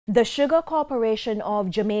The Sugar Corporation of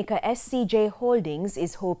Jamaica SCJ Holdings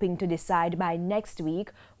is hoping to decide by next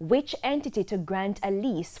week which entity to grant a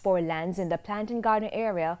lease for lands in the planting garden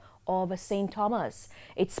area of St. Thomas.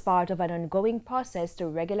 It's part of an ongoing process to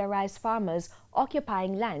regularize farmers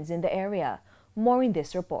occupying lands in the area. More in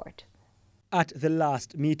this report. At the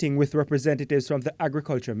last meeting with representatives from the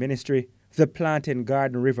Agriculture Ministry, the Planting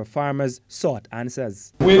Garden River farmers sought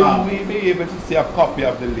answers. Will we be able to see a copy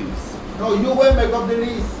of the lease? No, you will make up the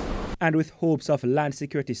lease. And with hopes of land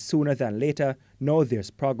security sooner than later, now there's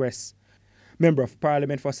progress. Member of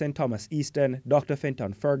Parliament for St. Thomas Eastern, Dr.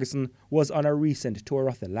 Fenton Ferguson, was on a recent tour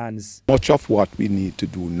of the lands. Much of what we need to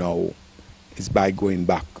do now is by going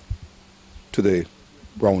back to the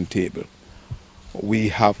round table. We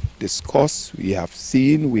have discussed, we have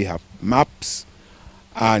seen, we have maps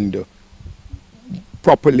and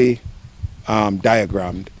properly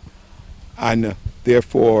diagrammed, and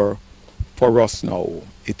therefore for us now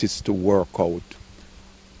it is to work out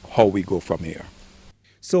how we go from here.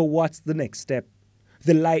 So what's the next step?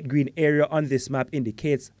 The light green area on this map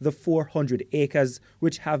indicates the 400 acres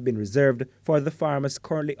which have been reserved for the farmers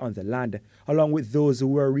currently on the land, along with those who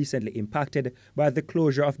were recently impacted by the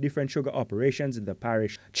closure of different sugar operations in the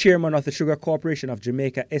parish. Chairman of the Sugar Corporation of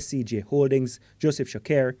Jamaica SCJ Holdings, Joseph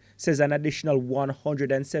Shakir, says an additional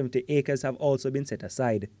 170 acres have also been set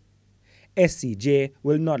aside. SCJ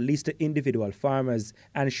will not lease to individual farmers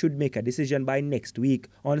and should make a decision by next week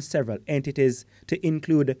on several entities, to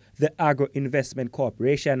include the Agro Investment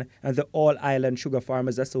Corporation and the All Island Sugar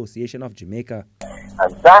Farmers Association of Jamaica.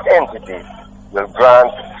 And that entity will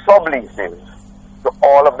grant subleases to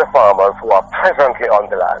all of the farmers who are presently on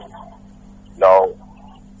the land. Now,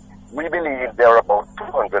 we believe there are about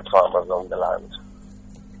 200 farmers on the land,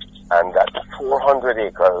 and that 400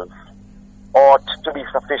 acres ought to be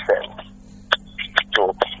sufficient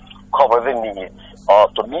to cover the needs or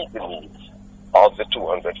to meet the needs of the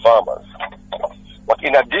 200 farmers. But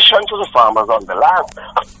in addition to the farmers on the land,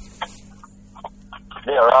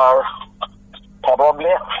 there are probably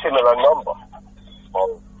a similar number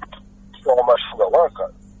of former sugar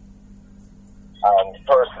workers and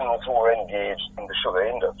persons who are engaged in the sugar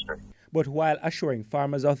industry. But while assuring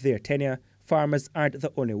farmers of their tenure, farmers aren't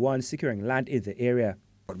the only ones securing land in the area.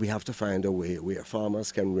 But we have to find a way where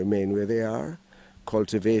farmers can remain where they are,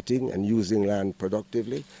 cultivating and using land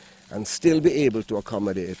productively, and still be able to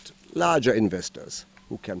accommodate larger investors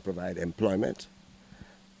who can provide employment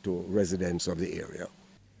to residents of the area.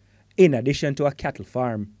 In addition to a cattle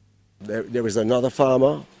farm, there is another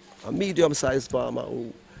farmer, a medium-sized farmer,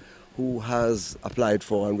 who has applied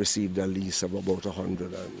for and received a lease of about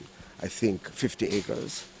 50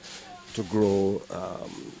 acres to grow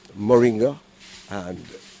moringa and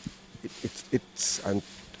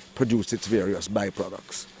produce its various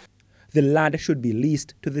byproducts. The land should be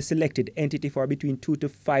leased to the selected entity for between $2,000 to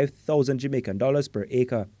 $5,000 Jamaican dollars per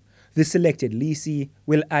acre. The selected leasee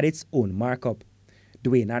will add its own markup.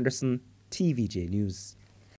 Dwayne Anderson, TVJ News.